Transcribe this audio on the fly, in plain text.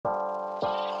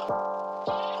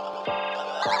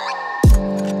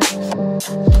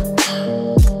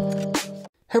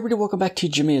Hey everybody, welcome back to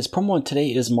Jimmy's Promo, and today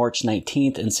is March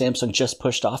 19th, and Samsung just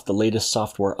pushed off the latest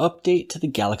software update to the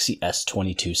Galaxy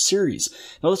S22 series.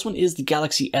 Now this one is the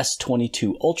Galaxy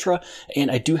S22 Ultra,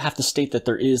 and I do have to state that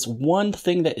there is one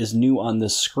thing that is new on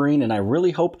this screen, and I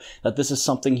really hope that this is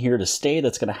something here to stay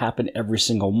that's going to happen every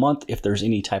single month if there's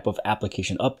any type of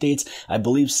application updates. I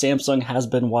believe Samsung has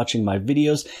been watching my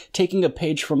videos, taking a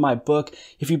page from my book.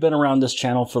 If you've been around this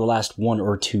channel for the last 1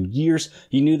 or 2 years,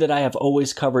 you knew that I have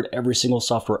always covered every single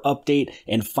software update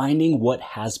and finding what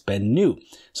has been new.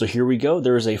 So here we go.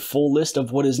 There is a full list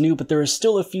of what is new, but there is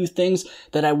still a few things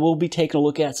that I will be taking a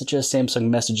look at, such as Samsung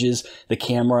Messages, the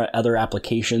camera, other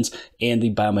applications, and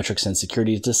the biometrics and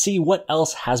security to see what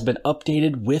else has been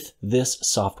updated with this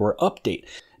software update.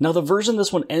 Now the version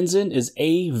this one ends in is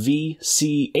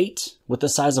AVC8 with a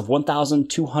size of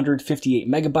 1,258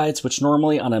 megabytes, which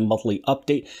normally on a monthly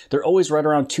update, they're always right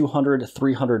around 200,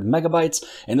 300 megabytes.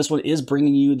 And this one is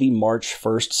bringing you the March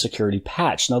 1st security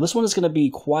patch. Now this one is going to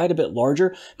be quite a bit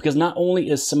larger because not only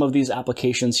is some of these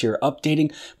applications here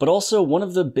updating, but also one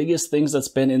of the biggest things that's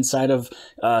been inside of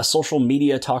social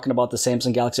media talking about the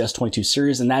Samsung Galaxy S22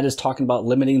 series, and that is talking about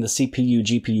limiting the CPU,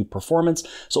 GPU performance.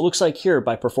 So it looks like here,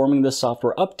 by performing this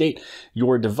software update,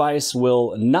 your device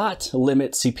will not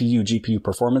limit CPU, GPU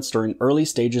performance during early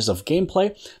stages of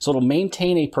gameplay. So it'll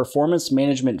maintain a performance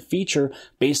management feature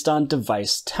based on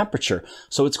device temperature.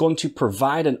 So it's going to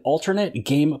provide an alternate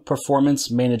game performance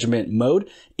management mode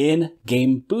in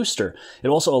Game Booster.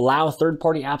 It'll also allow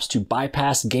third-party apps to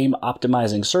bypass game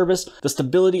optimizing service. The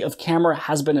stability of camera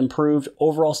has been improved.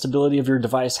 Overall stability of your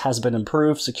device has been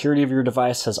improved. Security of your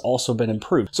device has also been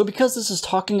improved. So because this is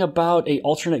talking about an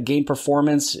alternate game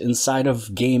performance inside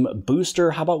of Game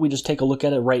Booster, how about we just take a look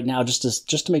at it right now just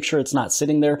to make sure it's not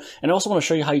sitting there. And I also want to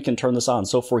show you how you can turn this on.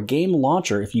 So for Game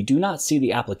Launcher, if you do not see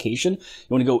the application, you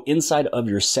want to go inside of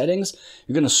your settings.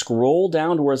 You're going to scroll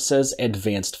down to where it says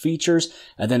Advanced Features,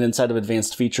 and then inside of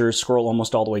Advanced Features, scroll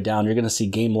almost all the way down, you're going to see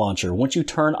Game Launcher. Once you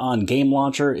turn on Game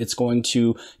Launcher, it's going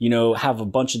to, have a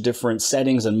bunch of different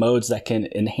settings and modes that can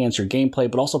enhance your gameplay,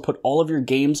 but also put all of your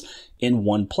games in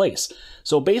one place.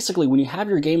 So basically, when you have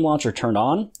your Game Launcher turned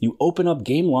on, you open up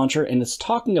Game Launcher and it's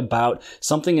talking about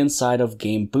something inside of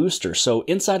Game Booster. So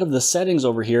inside of the settings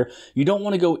over here, you don't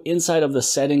want to go inside of the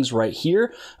settings right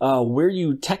here. Where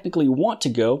you technically want to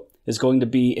go is going to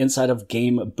be inside of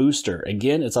Game Booster.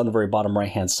 Again, it's on the very bottom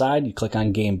right-hand side. You click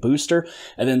on Game Booster,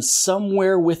 and then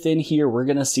somewhere within here, we're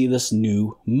going to see this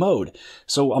new mode.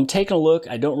 So I'm taking a look.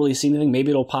 I don't really see anything.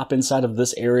 Maybe it'll pop inside of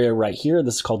this area right here.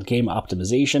 This is called Game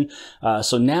Optimization.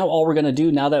 So now all we're going to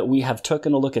do, now that we have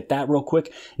taken a look at that real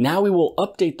quick, now we will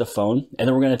update the phone, and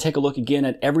then we're going to take a look again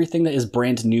at everything that is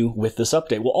brand new with this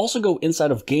update. We'll also go inside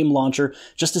of Game Launcher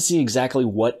just to see exactly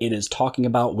what it is talking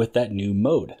about with that new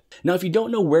mode. Now, if you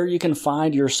don't know where you can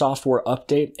find your software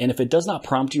update, and if it does not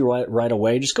prompt you right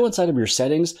away, just go inside of your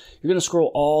settings. You're going to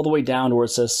scroll all the way down to where it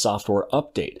says Software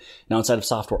Update. Now, inside of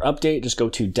Software Update, just go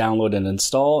to Download and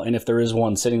Install, and if there is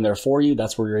one sitting there for you,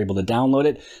 that's where you're able to download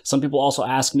it. Some people also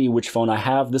ask me which phone I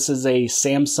have. This is a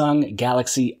Samsung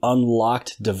Galaxy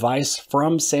Unlocked device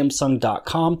from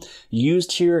Samsung.com,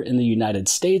 used here in the United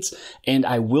States, and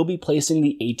I will be placing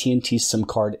the AT&T SIM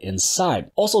card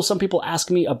inside. Also, some people ask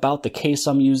me about the case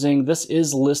I'm using. This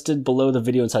is listed below the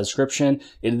video inside description.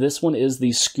 This one is the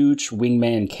Scooch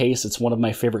Wingman case. It's one of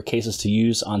my favorite cases to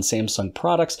use on Samsung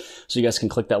products. So you guys can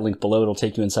click that link below. It'll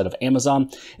take you inside of Amazon.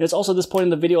 And it's also at this point in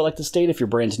the video, I'd like to state, if you're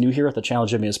brand new here at the channel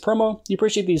Jimmy is Promo, you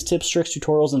appreciate these tips, tricks,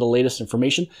 tutorials, and the latest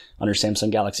information on your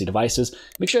Samsung Galaxy devices.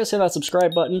 Make sure to hit that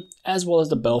subscribe button, as well as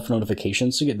the bell for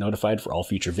notifications so you get notified for all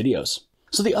future videos.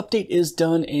 So the update is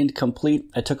done and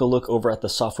complete. I took a look over at the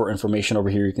software information over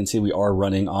here. You can see we are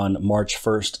running on March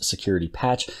 1st security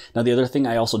patch. Now, the other thing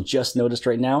I also just noticed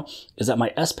right now is that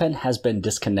my S Pen has been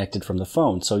disconnected from the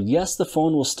phone. So yes, the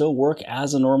phone will still work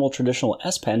as a normal traditional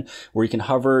S Pen where you can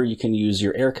hover, you can use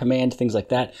your air command, things like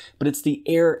that, but it's the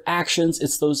air actions,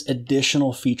 it's those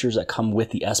additional features that come with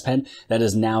the S Pen that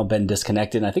has now been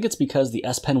disconnected. And I think it's because the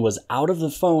S Pen was out of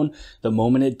the phone the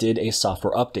moment it did a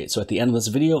software update. So at the end of this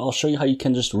video, I'll show you how you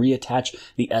can just reattach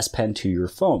the S Pen to your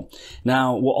phone.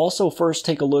 Now, we'll also first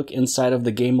take a look inside of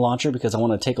the Game Launcher because I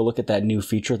want to take a look at that new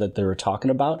feature that they were talking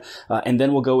about. And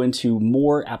then we'll go into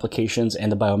more applications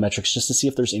and the biometrics just to see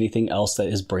if there's anything else that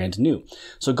is brand new.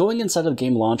 So going inside of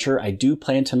Game Launcher, I do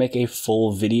plan to make a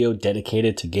full video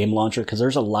dedicated to Game Launcher because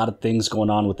there's a lot of things going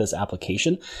on with this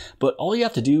application. But all you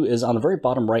have to do is on the very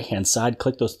bottom right-hand side,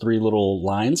 click those 3 little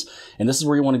lines. And this is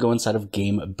where you want to go inside of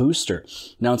Game Booster.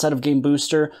 Now, inside of Game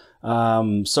Booster,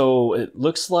 So it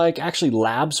looks like actually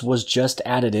Labs was just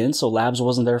added in. So Labs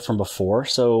wasn't there from before.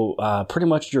 So pretty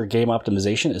much your game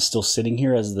optimization is still sitting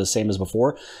here as the same as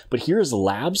before. But here's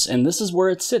Labs, and this is where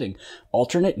it's sitting.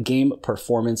 Alternate Game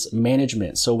Performance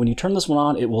Management. So when you turn this one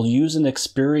on, it will use an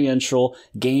experiential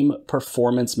game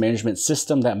performance management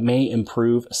system that may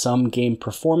improve some game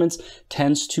performance,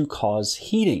 tends to cause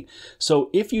heating. So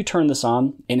if you turn this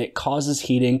on and it causes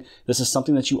heating, this is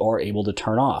something that you are able to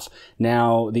turn off.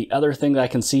 Now, the other thing that I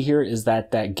can see here is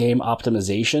that game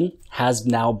optimization has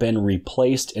now been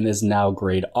replaced and is now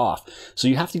grayed off. So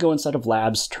you have to go inside of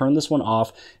Labs, turn this one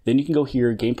off, then you can go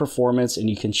here, Game Performance, and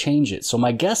you can change it. So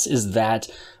my guess is that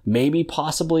maybe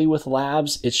possibly with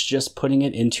Labs, it's just putting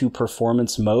it into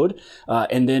performance mode.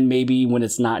 And then maybe when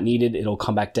it's not needed, it'll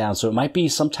come back down. So it might be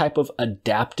some type of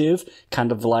adaptive, kind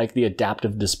of like the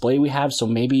adaptive display we have. So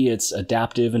maybe it's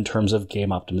adaptive in terms of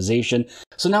game optimization.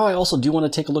 So now I also do want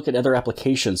to take a look at other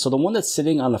applications. So the one that's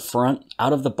sitting on the front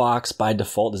out of the box by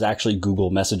default is actually Google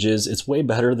Messages. It's way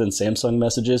better than Samsung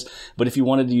Messages. But if you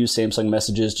wanted to use Samsung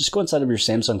Messages, just go inside of your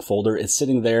Samsung folder. It's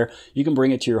sitting there. You can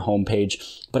bring it to your home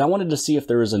page. But I wanted to see if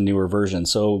there was a newer version.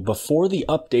 So before the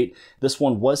update, this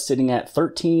one was sitting at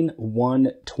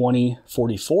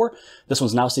 13.1.20.44. This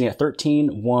one's now sitting at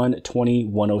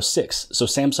 13.1.20.106. So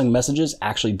Samsung Messages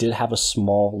actually did have a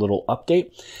small little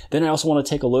update. Then I also want to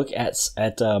take a look at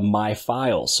My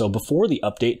Files. So before the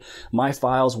update, My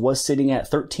Files was sitting at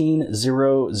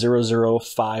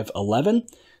 13.0.0.0.5.11.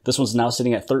 This one's now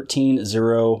sitting at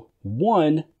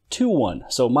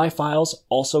 13.0.1.2.1. So My Files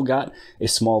also got a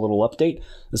small little update.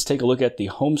 Let's take a look at the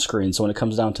home screen. So when it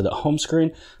comes down to the home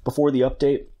screen, before the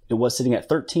update, it was sitting at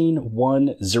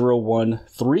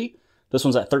 13.1.0.1.3. This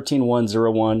one's at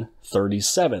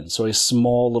 13.1.0.1.37. So a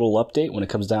small little update when it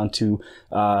comes down to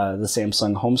the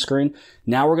Samsung home screen.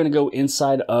 Now we're going to go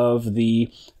inside of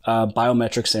the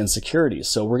biometrics and security.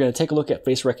 So we're going to take a look at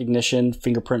face recognition,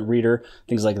 fingerprint reader,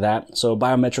 things like that. So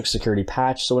biometric security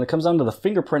patch. So when it comes down to the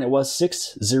fingerprint, it was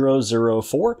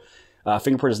 6.0.0.4.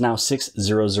 Fingerprint is now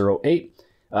 6.0.0.8.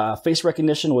 Face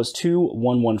recognition was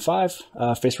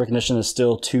 2.1.1.5. Face recognition is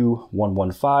still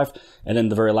 2.1.1.5. And then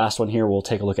the very last one here, we'll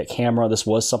take a look at camera. This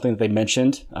was something that they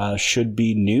mentioned should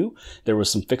be new. There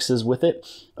was some fixes with it.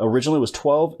 Originally it was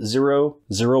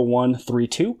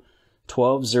 12.0.0.1.32.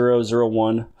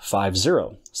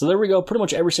 12.0.0.1.50. So there we go. Pretty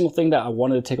much every single thing that I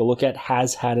wanted to take a look at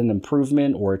has had an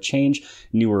improvement or a change,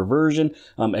 newer version,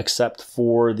 except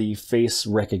for the face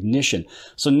recognition.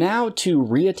 So now to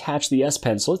reattach the S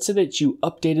Pen. So let's say that you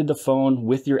updated the phone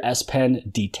with your S Pen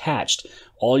detached.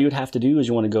 All you would have to do is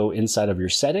you want to go inside of your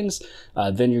settings.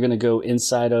 Then you're going to go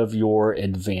inside of your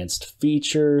advanced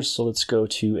features. So let's go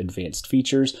to advanced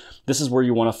features. This is where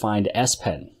you want to find S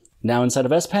Pen. Now inside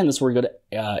of S Pen, this is where you go to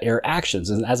Air Actions.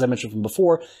 And as I mentioned from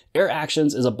before, Air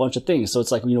Actions is a bunch of things. So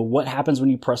it's like, what happens when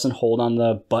you press and hold on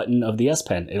the button of the S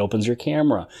Pen? It opens your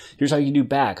camera. Here's how you can do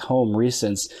back, home,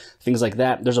 recents, things like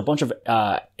that. There's a bunch of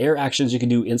Air Actions you can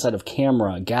do inside of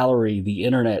camera, gallery, the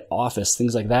internet, office,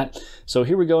 things like that. So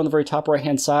here we go on the very top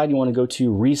right-hand side. You want to go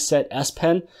to Reset S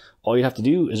Pen. All you have to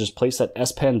do is just place that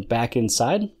S Pen back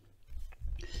inside.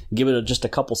 Give it just a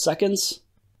couple seconds.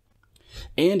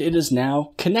 And it is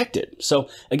now connected. So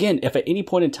again, if at any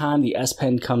point in time the S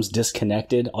Pen comes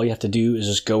disconnected, all you have to do is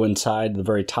just go inside the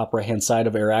very top right hand side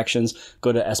of Air Actions,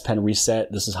 go to S Pen Reset.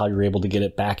 This is how you're able to get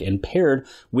it back and paired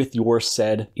with your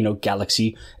said,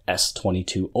 Galaxy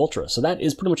S22 Ultra. So that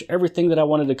is pretty much everything that I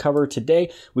wanted to cover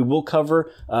today. We will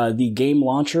cover the game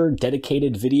launcher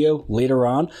dedicated video later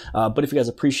on. But if you guys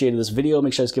appreciated this video,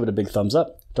 make sure you guys give it a big thumbs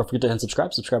up. Don't forget to hit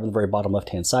subscribe. Subscribe on the very bottom left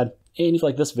hand side. And if you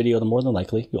like this video, then more than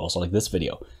likely you'll also like this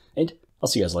video. And I'll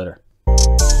see you guys later.